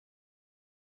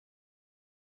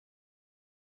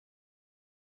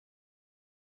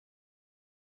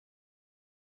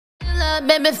up,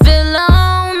 baby, feel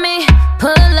on me.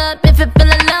 Pull up if you're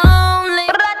feeling lonely.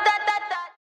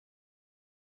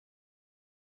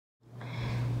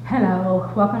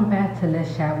 Hello, welcome back to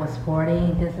Let's Chat with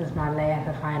Sporty. This is my last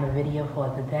and final video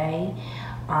for the day.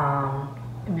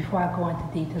 Before I go into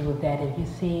details with that, if you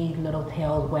see little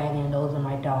tails wagging, those are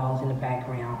my dogs in the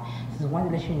background. Just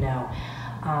wanted to let you know.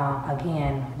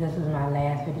 Again, this is my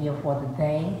last video for the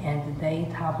day, and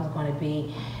today's topic is going to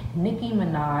be Nicki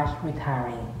Minaj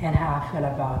retiring and how I feel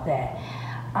about that.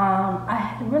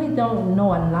 I really don't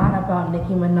know a lot about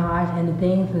Nicki Minaj, and the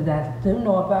things that I do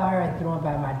know about her, I do know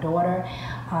about my daughter,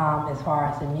 as far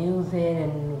as the music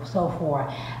and so forth.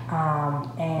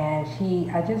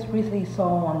 I just recently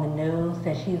saw on the news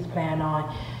that she's planning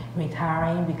on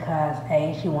retiring because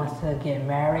A, she wants to get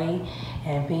married,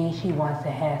 and B, she wants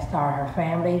to start her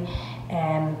family.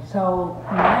 And so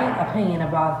my opinion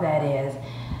about that is,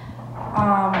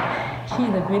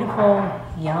 she's a beautiful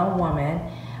young woman.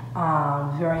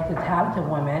 Very talented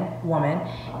woman,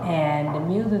 and the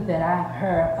music that I've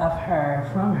heard of her,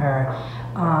 from her,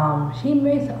 she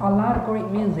makes a lot of great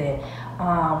music,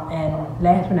 and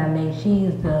last but not least,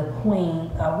 she's the queen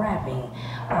of rapping,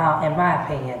 in my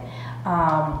opinion,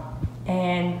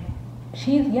 and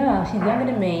she's younger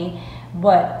than me,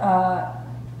 but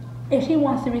if she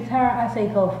wants to retire, I say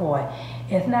go for it.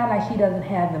 It's not like she doesn't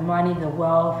have the money, the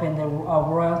wealth, and the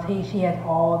royalty. She has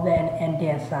all that and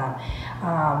then some.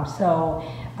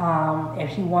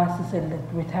 If she wants to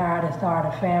retire to start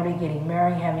a family, getting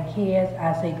married, having kids,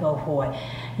 I say go for it.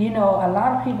 You know, a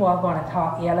lot of people are going to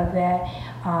talk ill of that.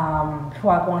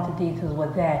 Before I go into details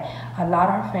with that, a lot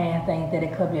of her fans think that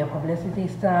it could be a publicity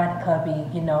stunt, could be,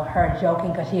 you know, her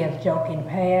joking because she has joked in the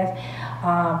past.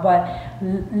 But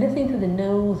listening to the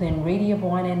news and reading up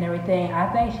on it and everything, I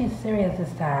think she's serious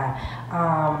this time.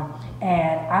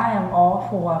 And I am all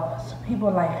for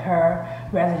people like her,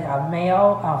 whether a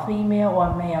male, a female, or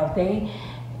a male. They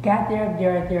got their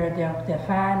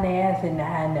finance and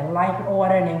their life in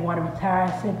order, and they want to retire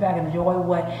and sit back and enjoy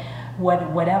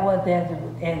whatever they're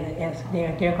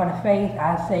going to face.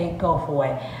 I say go for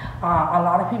it. A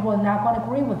lot of people are not going to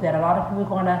agree with that. A lot of people are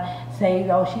going to say,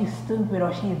 oh, she's stupid,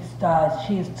 or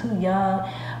she's too young.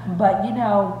 But you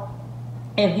know,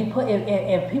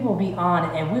 if people be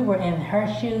honest, if we were in her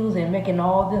shoes and making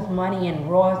all this money and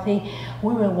royalty,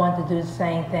 we would want to do the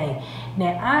same thing.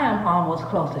 Now, I am almost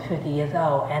close to 50 years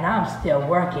old, and I'm still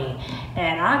working,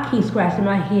 and I keep scratching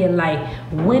my head like,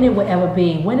 when it will ever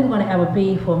be, when it's going to ever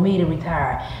be for me to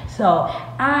retire. So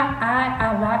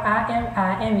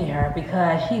I envy her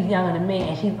because she's younger than me,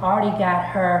 and she's already got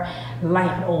her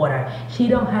life in order. She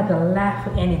don't have to laugh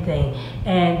for anything.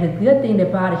 And the good thing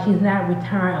about it, she's not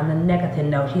retiring on the negative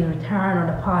note. She's retiring on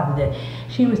the positive.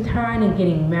 She was retiring and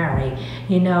getting married.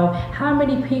 You know, how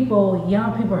many people,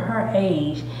 young people her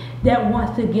age, that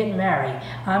wants to get married?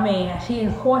 I mean,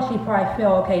 of course she probably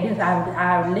felt, okay,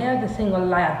 I've lived the single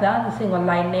life, I've done the single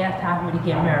life, now it's time for me to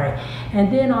get married.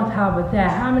 And then on top of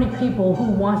that, how many people who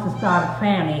wants to start a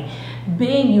family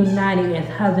being united as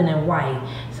husband and wife?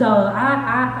 So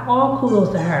I all kudos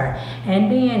to her.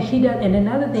 And then she does, and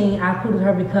another thing, I kudos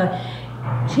her because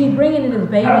she's bringing in this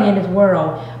baby in this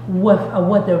world with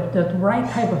the right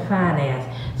type of finance.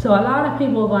 So a lot of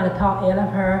people are going to talk ill of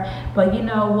her, but you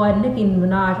know what, Nicki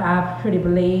Minaj, I pretty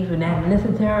believe, and I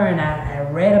listened to her, and I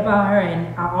read about her,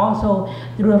 and I also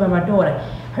threw up at my daughter.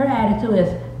 Her attitude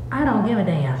is, I don't give a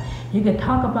damn. You can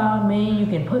talk about me, you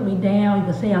can put me down, you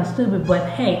can say I'm stupid, but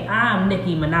hey, I'm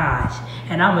Nicki Minaj,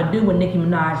 and I'm going to do what Nicki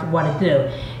Minaj want to do,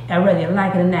 and whether you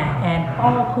like it or not, and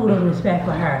all kudos and respect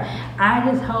for her. I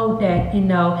just hope that, you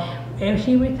know, if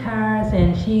she retires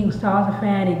and she starts a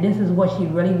family, this is what she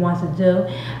really wants to do.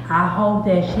 I hope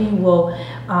that she will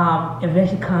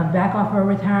eventually come back off her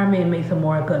retirement and make some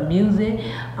more good music,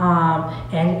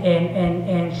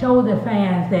 and show the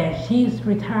fans that she's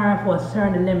retired for a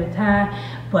certain limited time,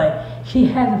 but she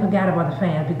hasn't forgot about the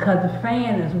fans, because the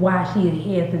fans is why she is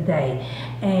here today.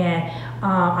 And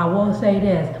I will say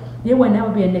this, there will never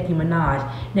be a Nicki Minaj.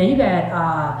 Now you got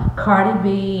Cardi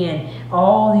B and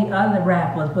all the other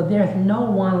rappers, but there's no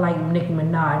one like Nicki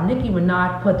Minaj. Nicki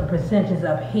Minaj put the percentages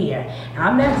up here.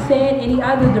 I'm not saying any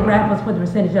other of the rappers put the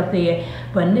percentage up there,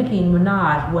 but Nicki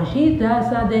Minaj, when she does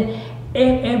something,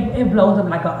 it blows up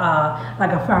like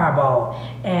a fireball.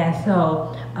 And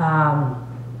so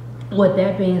with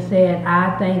that being said,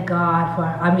 I thank God for,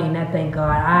 I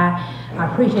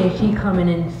appreciate she coming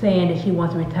and saying that she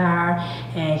wants to retire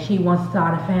and she wants to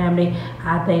start a family.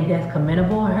 I think that's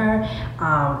commendable of her.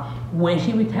 When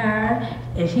she retired,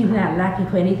 and she's not lacking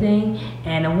for anything.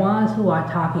 And the ones who are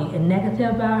talking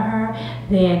negative about her,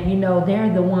 then you know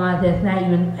they're the ones that's not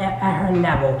even at her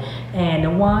level. And the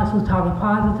ones who talking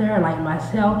positive to her, like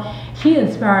myself, she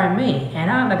inspired me. And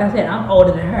I'm, like I said, I'm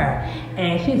older than her,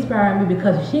 and she inspired me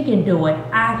because if she can do it,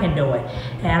 I can do it.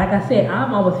 And like I said,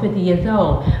 I'm almost 50 years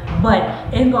old,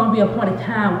 but it's gonna be a point in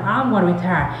time where I'm gonna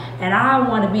retire, and I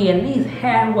want to be at least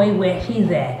halfway where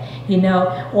she's at, you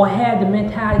know, or have the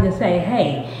mentality to say,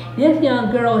 hey, this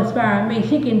young girl inspired me.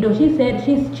 She can do. She said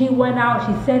she went out.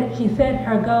 She set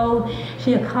her goals.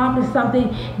 She accomplished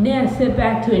something. Then sit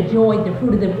back to enjoy the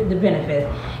fruit of the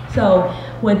benefits. So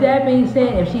with that being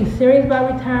said, if she's serious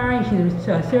about retiring, she's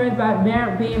serious about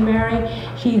being married,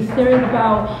 she's serious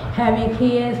about having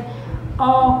kids,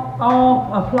 all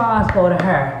applause go to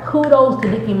her. Kudos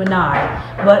to Nicki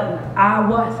Minaj. But I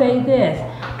will say this: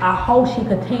 I hope she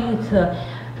continues to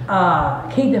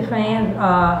keep the fans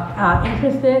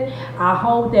interested. I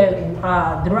hope that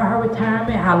throughout her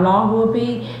retirement, how long it will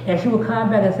be, that she will come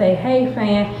back and say, hey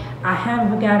fan, I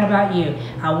haven't forgotten about you.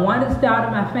 I want to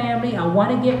start my family. I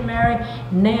want to get married.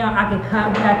 Now I can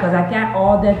come back because I got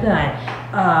all that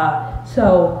done.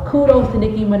 So kudos to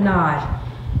Nicki Minaj.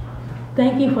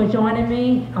 Thank you for joining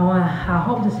me. I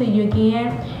hope to see you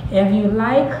again. If you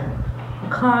like,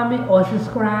 comment, or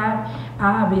subscribe,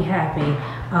 I'll be happy.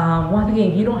 Once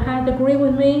again, you don't have to agree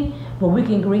with me, but we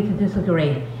can agree to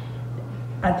disagree.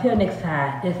 Until next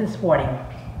time, this is Sporting.